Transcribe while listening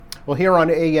Well, here on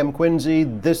AM Quincy,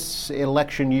 this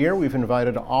election year, we've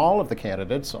invited all of the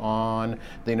candidates on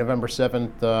the November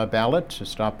 7th ballot to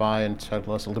stop by and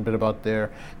tell us a little bit about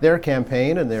their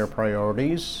campaign and their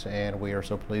priorities. And we are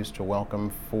so pleased to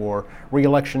welcome for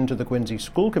re-election to the Quincy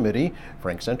School Committee,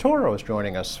 Frank Santoro is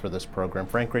joining us for this program.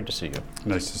 Frank, great to see you.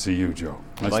 Nice to see you, Joe.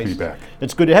 Nice to be back.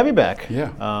 It's good to have you back.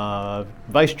 Yeah.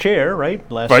 Vice Chair, right?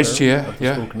 Vice Chair, of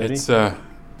the School Committee. It's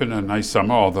been a nice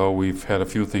summer, although we've had a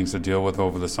few things to deal with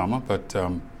over the summer. But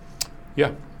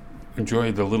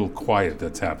enjoy the little quiet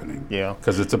that's happening. Yeah.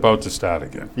 Because it's about to start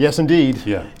again. Yes, indeed.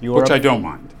 Yeah. Which I don't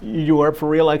mind. You are up for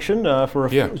re-election for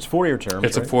it's a 4-year term.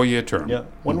 It's right? A 4-year term. Yeah.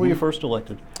 When were you first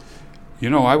elected?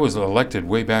 You know, I was elected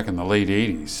way back in the late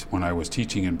 80s when I was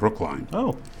teaching in Brookline.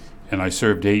 Oh. And I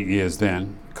served 8 years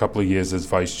then, a couple of years as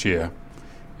vice chair.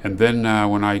 And then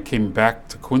when I came back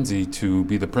to Quincy to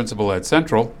be the principal at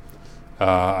Central,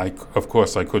 of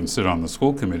course I couldn't sit on the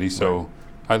school committee, so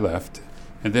I left.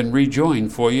 And then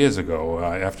rejoined 4 years ago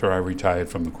after I retired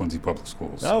from the Quincy Public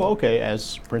Schools. Oh, okay,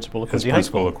 as principal of Quincy High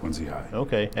School. As principal of Quincy High.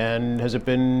 Okay, and has it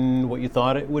been what you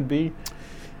thought it would be?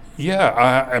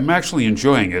 Yeah, I'm actually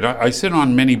enjoying it. I sit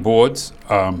on many boards,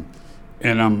 and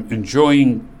I'm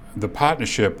enjoying the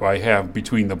partnership I have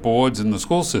between the boards and the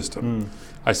school system.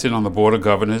 I sit on the Board of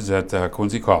Governors at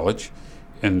Quincy College,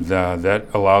 and that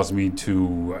allows me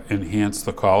to enhance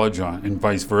the college and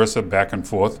vice versa, back and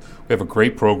forth. We have a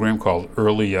great program called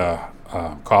Early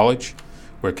College,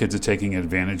 where kids are taking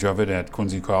advantage of it at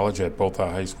Quincy College at both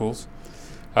our high schools.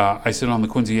 I sit on the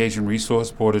Quincy Asian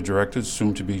Resource Board of Directors,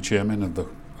 soon to be chairman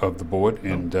of the board,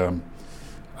 and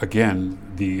again,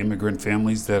 the immigrant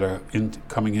families that are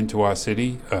coming into our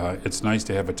city, it's nice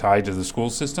to have a tie to the school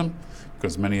system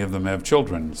because many of them have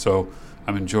children. So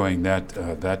I'm enjoying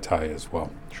that tie as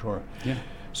well. Sure. Yeah.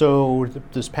 So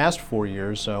this past 4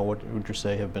 years, what would you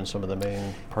say have been some of the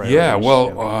main priorities? Yeah,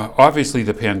 well, obviously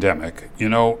the pandemic,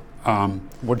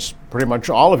 which pretty much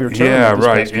all of your term. Yeah,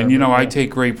 right. And, I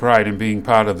take great pride in being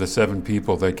part of the 7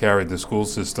 people that carried the school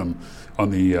system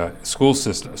on the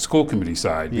school committee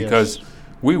side, because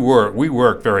we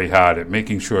worked very hard at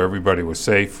making sure everybody was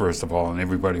safe, first of all, and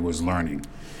everybody was learning.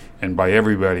 And by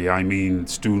everybody, I mean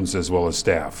students as well as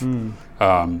staff.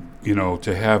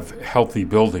 To have healthy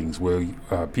buildings where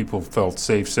people felt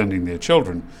safe sending their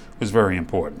children was very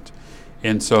important.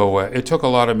 And so it took a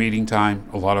lot of meeting time,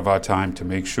 a lot of our time to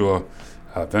make sure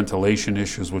ventilation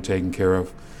issues were taken care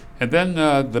of. And then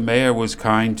the mayor was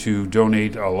kind to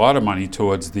donate a lot of money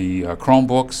towards the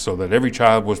Chromebooks so that every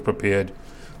child was prepared.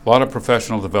 A lot of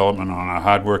professional development on our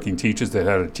hardworking teachers that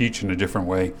had to teach in a different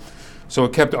way. So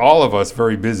it kept all of us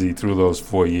very busy through those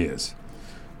 4 years.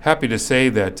 Happy to say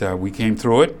that we came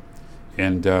through it.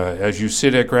 And as you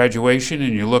sit at graduation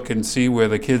and you look and see where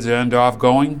the kids end off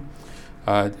going,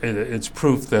 it's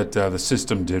proof that the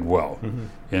system did well.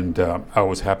 And I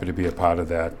was happy to be a part of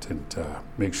that and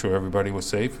make sure everybody was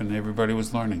safe and everybody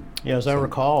was learning. Yeah, as I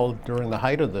recall, during the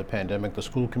height of the pandemic, the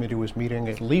school committee was meeting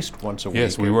at least once a week.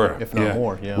 Yes, we were. If not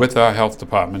more. Yeah. With our health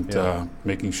department,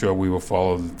 making sure we were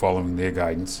following their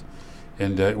guidance.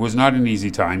 And it was not an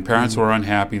easy time. Parents were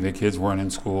unhappy. Their kids weren't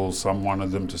in school. Some wanted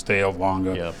them to stay out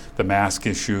longer. Yep. The mask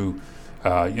issue.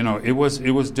 It was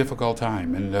a difficult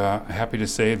time. And happy to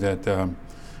say that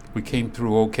we came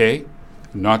through okay.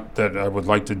 Not that I would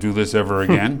like to do this ever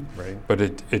again, right. But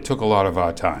it took a lot of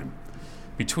our time.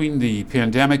 Between the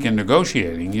pandemic and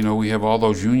negotiating, we have all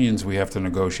those unions we have to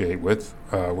negotiate with.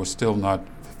 We're still not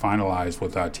finalized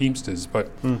with our Teamsters, but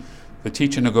the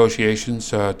teacher negotiations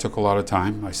took a lot of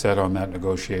time. I sat on that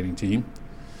negotiating team.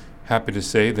 Happy to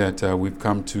say that we've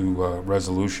come to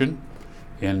resolution,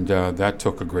 and that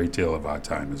took a great deal of our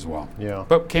time as well. Yeah.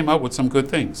 But came out with some good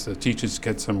things. The teachers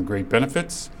get some great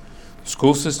benefits. The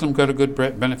school system got a good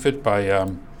benefit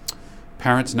by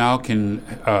parents now can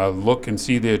look and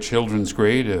see their children's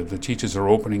grade. The teachers are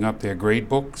opening up their grade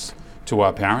books to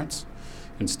our parents.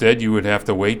 Instead, you would have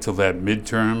to wait till that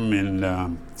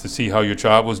midterm to see how your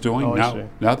child was doing.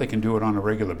 Now they can do it on a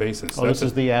regular basis. This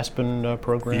is the Aspen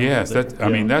program? Yes,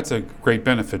 that's a great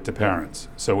benefit to parents.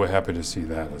 So we're happy to see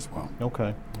that as well.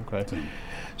 Okay.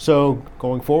 So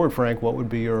going forward, Frank, what would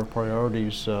be your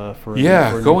priorities for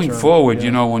going term? forward,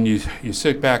 when you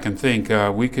sit back and think,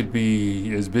 we could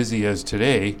be as busy as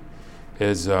today,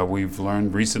 as we've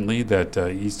learned recently that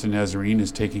Eastern Nazarene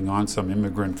is taking on some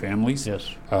immigrant families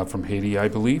from Haiti, I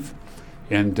believe.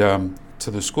 And to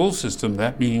the school system,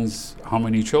 that means how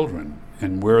many children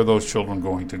and where are those children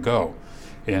going to go?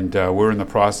 And we're in the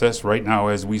process right now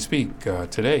as we speak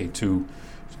today to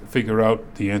figure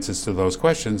out the answers to those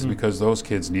questions because those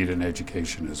kids need an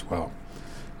education as well.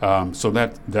 So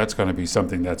that's going to be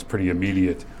something that's pretty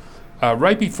immediate.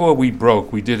 Right before we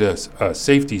broke, we did a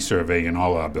safety survey in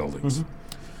all our buildings.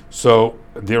 So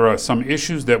there are some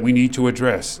issues that we need to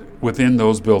address within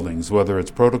those buildings, whether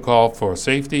it's protocol for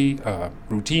safety,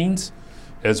 routines,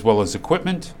 as well as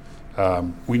equipment.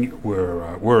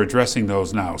 We're addressing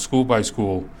those now, school by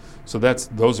school. So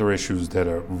those are issues that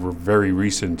are very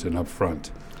recent and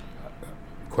upfront.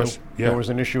 Question? There was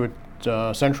an issue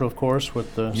at Central, of course,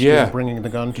 with the student bringing the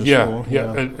gun to school.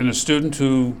 Yeah, and a student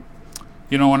who,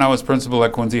 when I was principal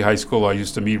at Quincy High School, I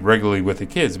used to meet regularly with the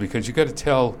kids, because you got to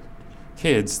tell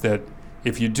kids that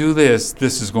if you do this,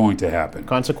 this is going to happen.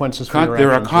 Consequences for your There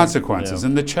are actions, consequences,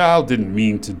 and the child didn't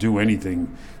mean to do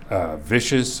anything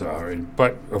vicious,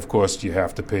 but of course you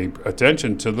have to pay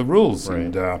attention to the rules.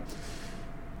 Right. And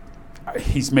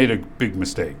he's made a big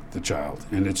mistake, the child,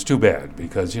 and it's too bad,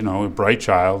 because a bright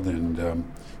child, and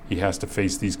he has to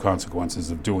face these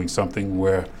consequences of doing something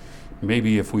where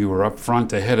maybe if we were up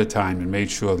front ahead of time and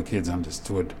made sure the kids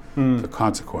understood the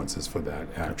consequences for that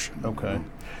action. Okay.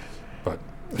 But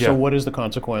so what is the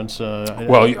consequence?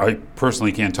 Well, I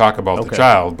personally can't talk about the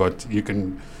child, but you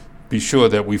can be sure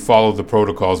that we follow the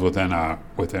protocols within our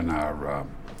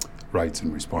rights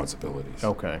and responsibilities.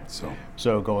 Okay.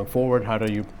 So going forward, how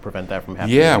do you prevent that from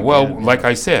happening? Yeah, well, like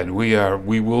I said,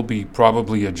 we will be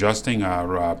probably adjusting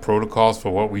our protocols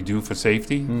for what we do for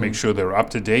safety. Make sure they're up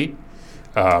to date.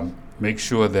 Make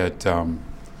sure that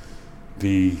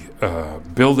the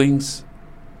buildings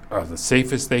are the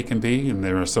safest they can be, and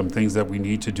there are some things that we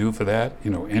need to do for that.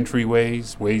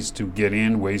 Entryways, ways to get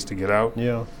in, ways to get out.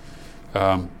 Yeah.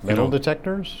 Metal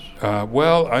detectors?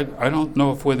 Well, I don't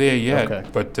know if we're there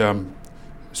yet, but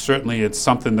certainly it's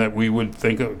something that we would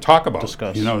talk about.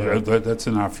 Discuss. That's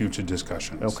in our future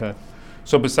discussions. Okay.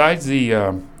 So besides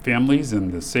the families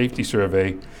and the safety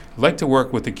survey, I'd like to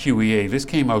work with the QEA. This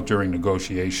came out during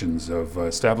negotiations of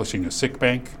establishing a sick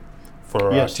bank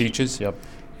for our teachers. Yep.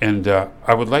 And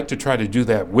I would like to try to do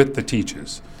that with the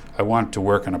teachers. I want to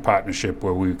work in a partnership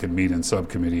where we can meet in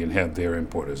subcommittee and have their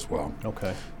input as well.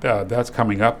 Okay. That's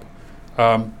coming up.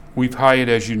 We've hired,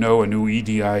 as you know, a new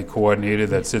EDI coordinator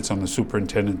that sits on the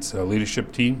superintendent's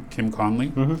leadership team, Kim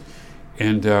Conley.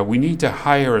 And we need to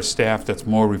hire a staff that's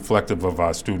more reflective of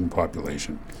our student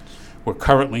population. We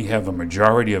currently have a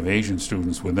majority of Asian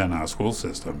students within our school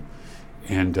system.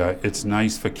 And it's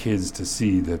nice for kids to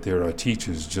see that there are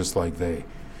teachers just like they,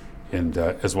 and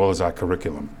as well as our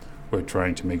curriculum. We're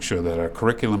trying to make sure that our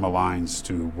curriculum aligns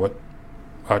to what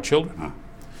our children are.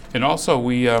 And also,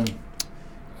 we,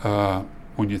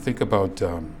 when you think about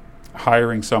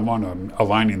hiring someone or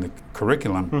aligning the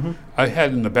curriculum, I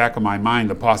had in the back of my mind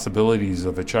the possibilities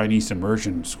of a Chinese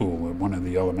immersion school at one of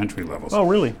the elementary levels. Oh,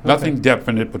 really? Nothing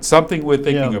definite, but something we're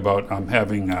thinking about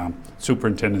having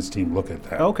superintendent's team look at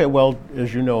that. Okay, well,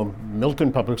 as you know,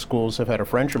 Milton Public Schools have had a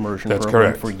French immersion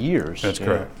program for years. That's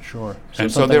correct. Sure. And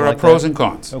so there are pros and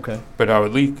cons. Okay. But I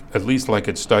would at least like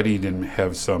it studied and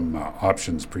have some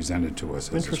options presented to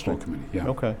us as a school committee. Yeah.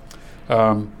 Okay.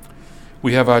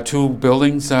 We have our two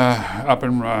buildings up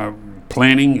and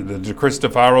planning. The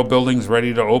DeCristofaro building's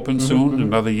ready to open soon,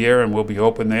 another year, and we'll be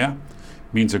open there.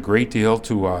 Means a great deal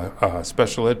to our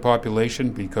special ed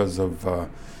population because of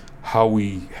how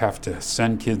we have to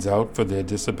send kids out for their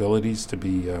disabilities to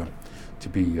be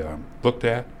looked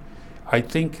at. I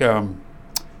think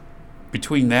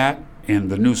between that and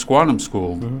the new Squantum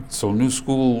School, so new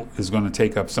school is going to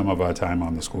take up some of our time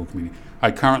on the school committee. I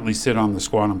currently sit on the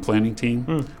Squantum planning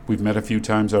team. We've met a few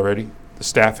times already. The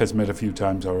staff has met a few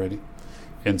times already.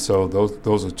 And so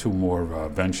those are two more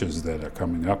ventures that are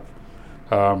coming up.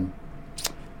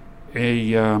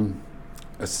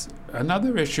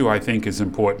 Another issue I think is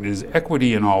important is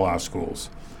equity in all our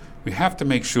schools. We have to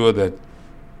make sure that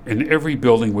in every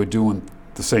building we're doing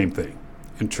the same thing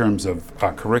in terms of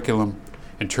our curriculum,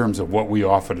 in terms of what we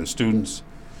offer to students.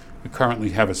 We currently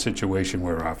have a situation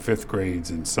where our fifth grades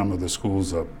in some of the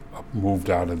schools are moved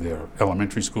out of their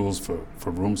elementary schools for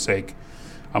room sake.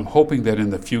 I'm hoping that in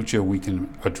the future we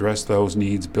can address those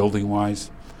needs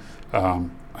building-wise. I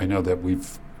know that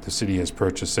the city has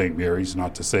purchased St. Mary's,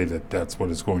 not to say that that's what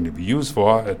it's going to be used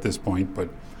for at this point, but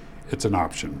it's an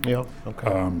option. Yeah,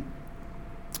 okay.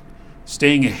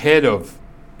 Staying ahead of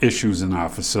issues in our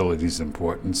facilities is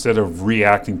important instead of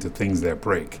reacting to things that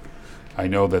break. I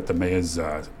know that the mayor's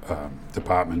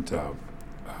department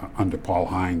under Paul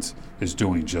Hines is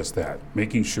doing just that,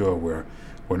 making sure we're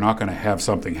not going to have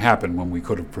something happen when we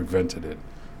could have prevented it.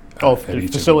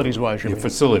 Facilities-wise, you mean?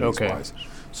 Facilities-wise.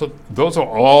 So those are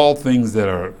all things that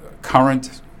are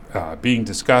current, being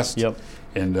discussed. Yep.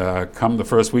 And come the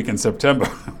first week in September,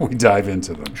 we dive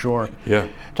into them. Sure. Yeah.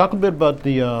 Talk a bit about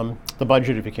the The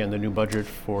budget, if you can, the new budget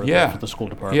for the school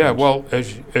department. Yeah, well,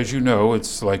 as you know,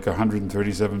 it's like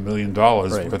 $137 million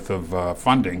worth of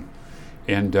funding.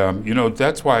 And,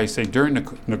 that's why I say during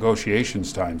the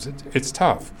negotiations times, it's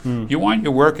tough. You want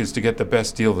your workers to get the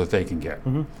best deal that they can get.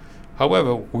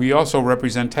 However, we also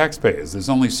represent taxpayers. There's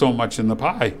only so much in the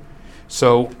pie.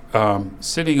 So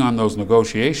sitting on those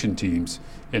negotiation teams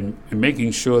and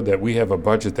making sure that we have a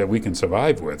budget that we can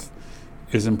survive with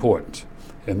is important.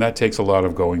 And that takes a lot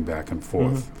of going back and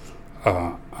forth.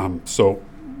 So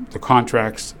the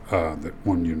contracts that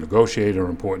when you negotiate are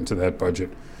important to that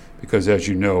budget because, as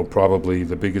you know, probably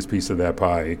the biggest piece of that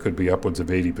pie, it could be upwards of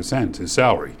 80% is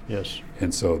salary. Yes.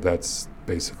 And so that's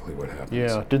basically what happens.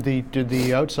 Yeah. Did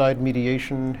the outside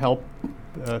mediation help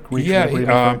reach Yeah, an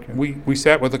agreement? we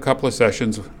sat with a couple of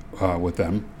sessions with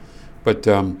them, but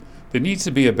there needs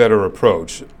to be a better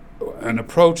approach, an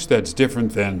approach that's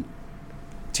different than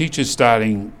teachers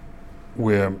starting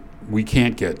where we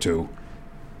can't get to,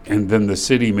 and then the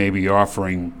city may be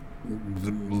offering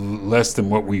less than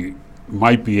what we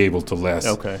might be able to less.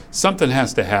 Okay. Something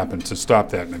has to happen to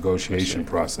stop that negotiation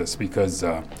process because,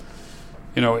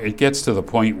 it gets to the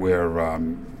point where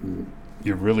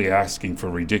you're really asking for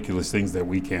ridiculous things that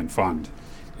we can't fund.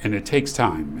 And it takes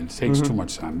time. It takes too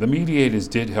much time. The mediators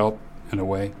did help in a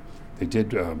way. They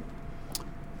did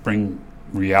bring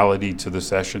reality to the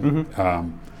session.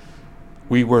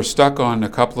 We were stuck on a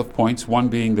couple of points, one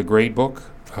being the grade book.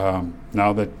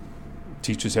 Now that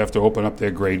teachers have to open up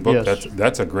their grade book,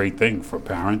 that's a great thing for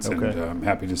parents, and I'm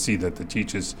happy to see that the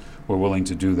teachers were willing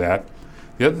to do that.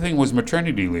 The other thing was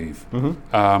maternity leave.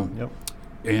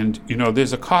 And,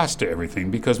 there's a cost to everything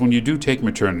because when you do take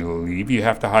maternity leave, you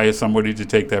have to hire somebody to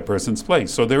take that person's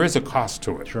place. So there is a cost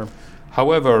to it. Sure.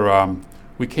 However,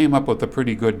 we came up with a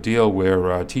pretty good deal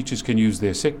where teachers can use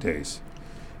their sick days.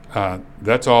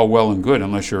 That's all well and good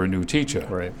unless you're a new teacher.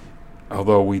 Right.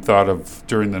 Although we thought of,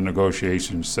 during the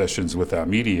negotiation sessions with our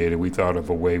mediator, we thought of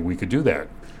a way we could do that.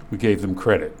 We gave them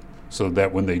credit so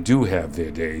that when they do have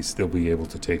their days, they'll be able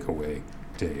to take away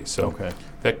days. So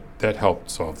that helped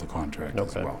solve the contract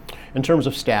as well. In terms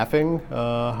of staffing,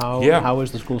 how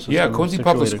is the school system Quincy situated?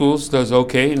 Public Schools does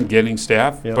okay in getting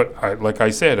staff, but like I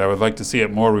said, I would like to see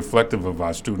it more reflective of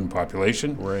our student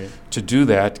population. Right. To do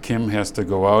that, Kim has to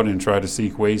go out and try to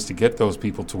seek ways to get those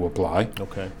people to apply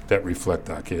that reflect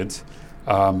our kids.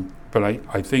 But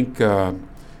I think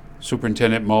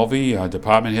Superintendent Mulvey,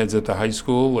 department heads at the high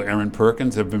school, Aaron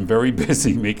Perkins, have been very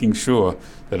busy making sure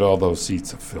that all those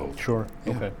seats are filled. Sure.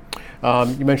 Okay.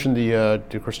 You mentioned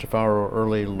the Christopher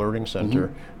Early Learning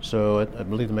Center. So I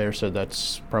believe the mayor said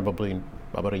that's probably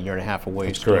about a year and a half away.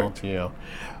 That's still. correct.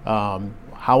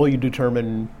 How will you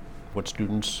determine what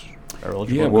students are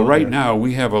eligible? Yeah. Well, right now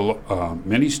we have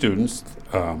many students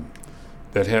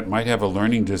that might have a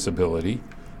learning disability,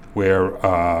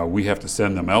 where we have to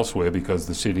send them elsewhere because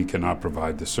the city cannot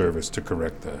provide the service to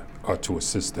correct or to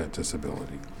assist that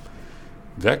disability.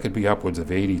 That could be upwards of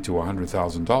 $80,000 to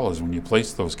 $100,000 when you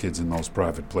place those kids in those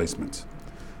private placements.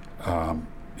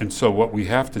 And so what we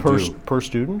have to do... Per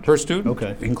student? Per student,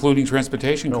 okay. Including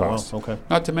transportation costs. Wow, okay.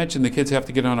 Not to mention the kids have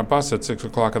to get on a bus at 6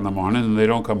 o'clock in the morning and they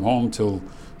don't come home till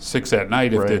 6 at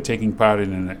night if they're taking part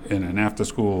in an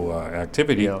after-school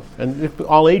activity. Yeah, and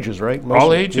all ages, right?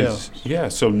 All ages, yeah.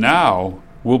 So now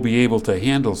we'll be able to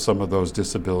handle some of those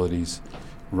disabilities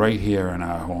right here in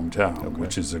our hometown,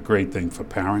 which is a great thing for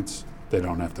parents. They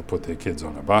don't have to put their kids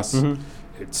on a bus.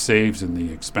 It saves in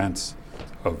the expense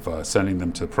of sending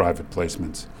them to private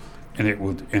placements. And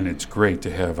it's great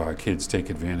to have our kids take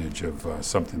advantage of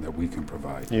something that we can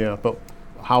provide. Yeah, but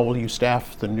how will you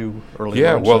staff the new early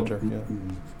learning center?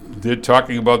 They're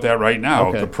talking about that right now.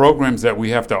 Okay. The programs that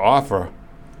we have to offer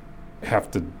have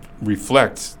to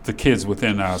reflect the kids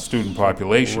within our student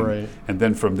population, and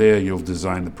then from there you'll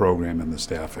design the program and the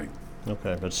staffing.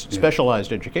 Okay, but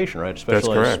specialized education, right? Specialized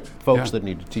That's correct. Folks that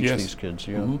need to teach these kids.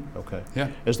 Okay.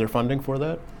 Yeah. Is there funding for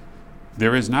that?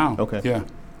 There is now. Okay. Yeah.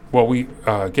 Well, we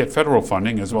get federal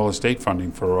funding as well as state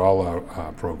funding for all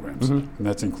our programs, and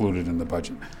that's included in the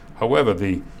budget. However,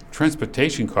 the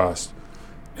transportation cost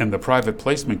and the private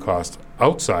placement cost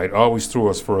outside always threw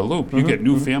us for a loop. You get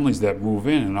new families that move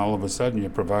in, and all of a sudden you're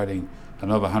providing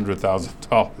another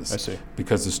 $100,000. I see.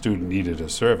 Because the student needed a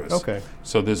service. Okay.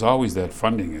 So there's always that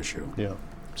funding issue. Yeah.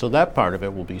 So that part of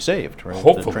it will be saved, right?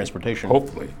 Hopefully. The transportation.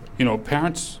 Hopefully.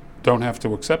 Parents don't have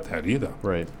to accept that either.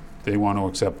 Right. They want to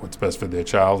accept what's best for their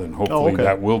child, and hopefully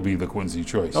that will be the Quincy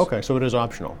choice. Okay, so it is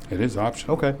optional. It is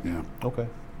optional. Okay. Yeah. Okay.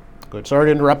 Good. Sorry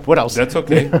to interrupt. What else? That's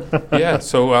okay. Yeah.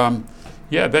 So,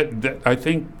 that I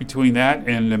think between that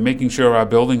and making sure our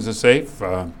buildings are safe,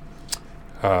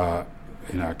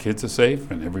 and our kids are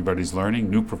safe and everybody's learning.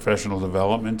 New professional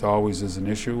development always is an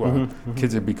issue.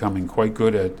 Kids are becoming quite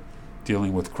good at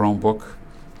dealing with Chromebook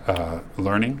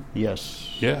learning.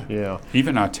 Yes. Yeah. Yeah.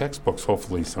 Even our textbooks,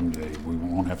 hopefully someday we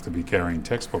won't have to be carrying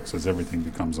textbooks as everything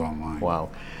becomes online. Wow.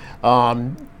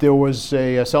 There was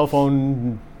a cell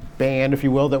phone ban, if you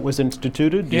will, that was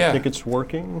instituted. Do you think it's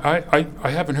working? I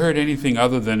haven't heard anything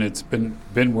other than it's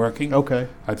been working. Okay.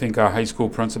 I think our high school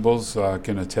principals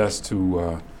can attest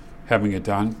to having it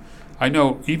done. I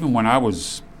know even when I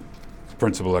was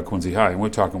principal at Quincy High, and we're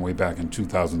talking way back in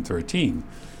 2013,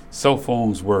 cell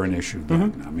phones were an issue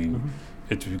then. I mean,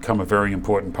 it's become a very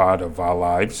important part of our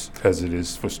lives, as it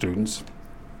is for students,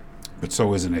 but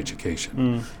so is in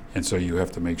education. And so you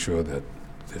have to make sure that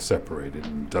they're separated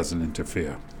and doesn't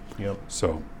interfere. Yep.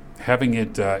 So having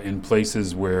it in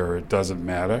places where it doesn't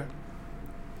matter,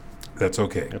 that's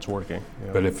okay. It's working.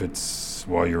 Yeah. But if it's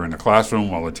while you're in a classroom,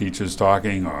 while the teacher's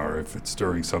talking, or if it's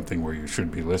during something where you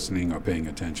should be listening or paying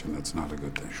attention, that's not a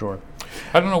good thing. Sure.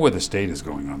 I don't know where the state is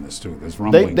going on this, too. There's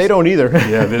rumblings. They don't either.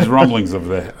 Yeah, there's rumblings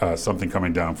of something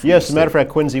coming down from Yes, the as a matter of state. fact,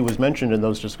 Quincy was mentioned in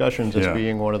those discussions as Yeah.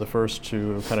 being one of the first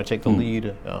to kind of take the lead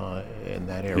in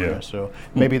that area. Yeah. So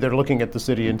maybe they're looking at the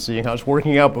city and seeing how it's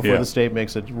working out before Yeah. the state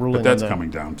makes a ruling But that's on that. coming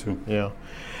down, too. Yeah.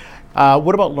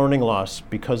 What about learning loss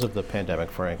because of the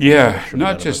pandemic, Frank? Yeah, Should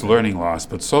not that just have learning loss,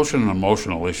 but social and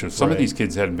emotional issues. Some Right. of these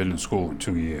kids hadn't been in school in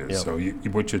 2 years. Yep. So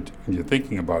what you're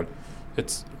thinking about,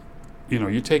 it's,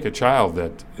 you take a child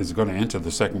that is going to enter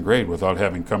the second grade without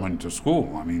having come into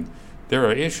school. I mean, there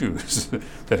are issues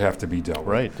that have to be dealt with.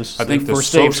 Right. This I think is the the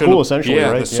first day of social, school, essentially,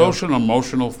 yeah, right? the social and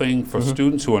emotional thing for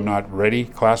students who are not ready,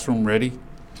 classroom ready,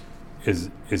 is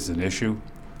an issue.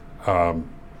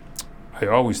 I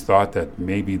always thought that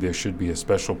maybe there should be a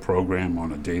special program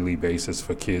on a daily basis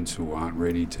for kids who aren't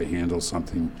ready to handle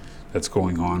something that's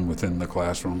going on within the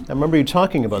classroom. I remember you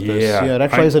talking about this. Yeah, Yeah, it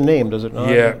actually has a name, does it not?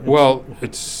 Yeah, well,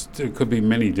 it could be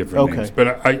many different Okay. names.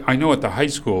 But I know at the high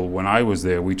school, when I was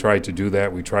there, we tried to do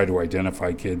that. We tried to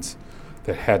identify kids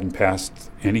that hadn't passed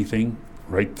anything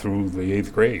right through the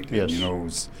 8th grade. Yes.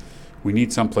 And, we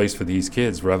need some place for these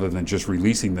kids rather than just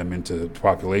releasing them into a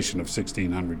population of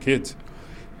 1,600 kids.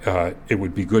 It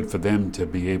would be good for them to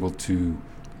be able to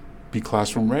be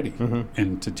classroom ready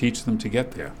and to teach them to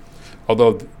get there.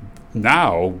 Although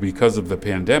now, because of the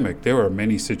pandemic, there are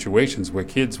many situations where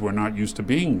kids were not used to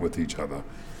being with each other.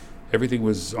 Everything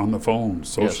was on the phone,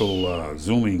 social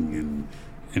Zooming,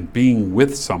 and being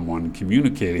with someone,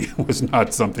 communicating was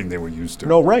not something they were used to.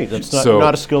 No, right. That's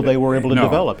not a skill they were able to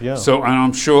develop. Yeah. So, and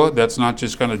I'm sure that's not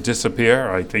just going to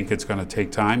disappear. I think it's going to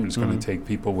take time. It's going to take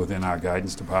people within our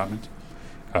guidance department.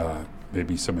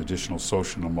 Maybe some additional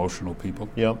social and emotional people.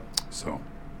 Yep. So,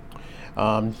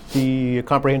 The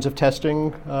comprehensive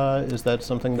testing, is that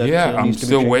something that I'm needs to be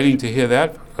still changed? waiting to hear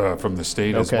that from the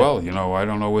state as Okay. well. I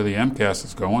don't know where the MCAS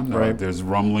is going. Right. There's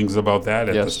rumblings about that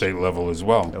at the Yes. state level as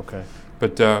well. Okay.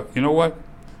 But you know what?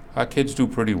 Our kids do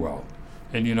pretty well.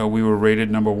 And, we were rated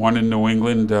number 1 in New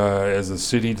England as a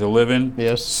city to live in.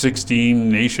 Yes. 16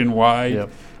 nationwide. Yep.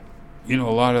 A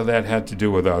lot of that had to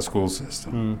do with our school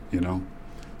system,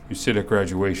 You sit at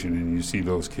graduation and you see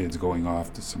those kids going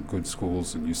off to some good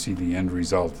schools and you see the end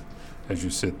result as you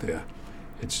sit there.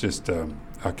 It's just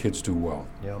our kids do well,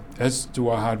 Yeah. as do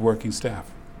our hardworking staff.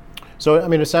 So, I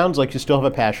mean, it sounds like you still have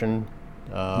a passion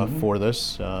for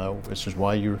this, which is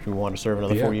why you want to serve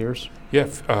another 4 years.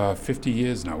 Yeah, 50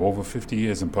 years now, over 50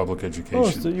 years in public education. Oh,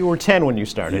 so you were 10 when you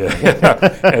started. Yeah,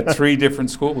 at 3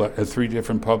 different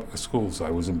public schools.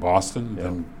 I was in Boston,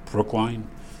 then Brookline,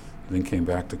 then came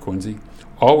back to Quincy.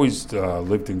 Always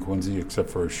lived in Quincy, except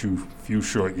for a few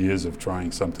short years of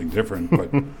trying something different. But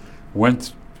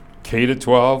went K to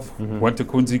 12, went to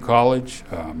Quincy College.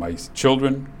 My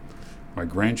children, my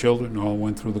grandchildren, all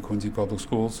went through the Quincy Public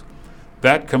Schools.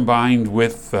 That combined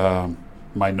with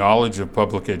my knowledge of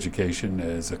public education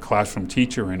as a classroom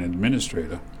teacher and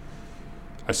administrator,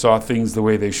 I saw things the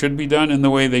way they should be done and the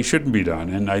way they shouldn't be done,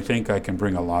 and I think I can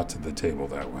bring a lot to the table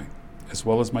that way, as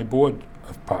well as my board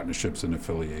of partnerships and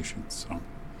affiliations. So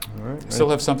All right. I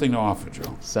still have something to offer,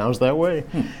 Joe. Sounds that way.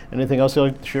 Anything else you'd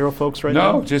like to share with folks right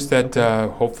now? No, just that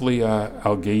hopefully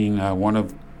I'll gain one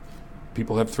of,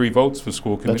 people have 3 votes for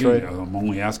school committee. right. I'm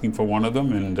only asking for one of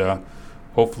them, and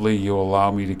hopefully you'll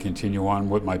allow me to continue on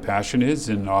what my passion is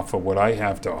and offer what I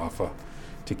have to offer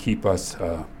to keep us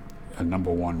a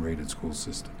number 1 rated school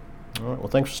system. All right. Well,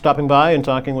 thanks for stopping by and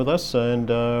talking with us, and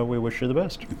we wish you the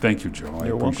best. Thank you, Joe. I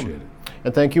You're appreciate welcome. it.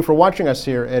 And thank you for watching us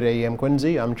here at AM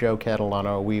Quincy. I'm Joe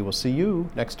Catalano. We will see you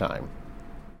next time.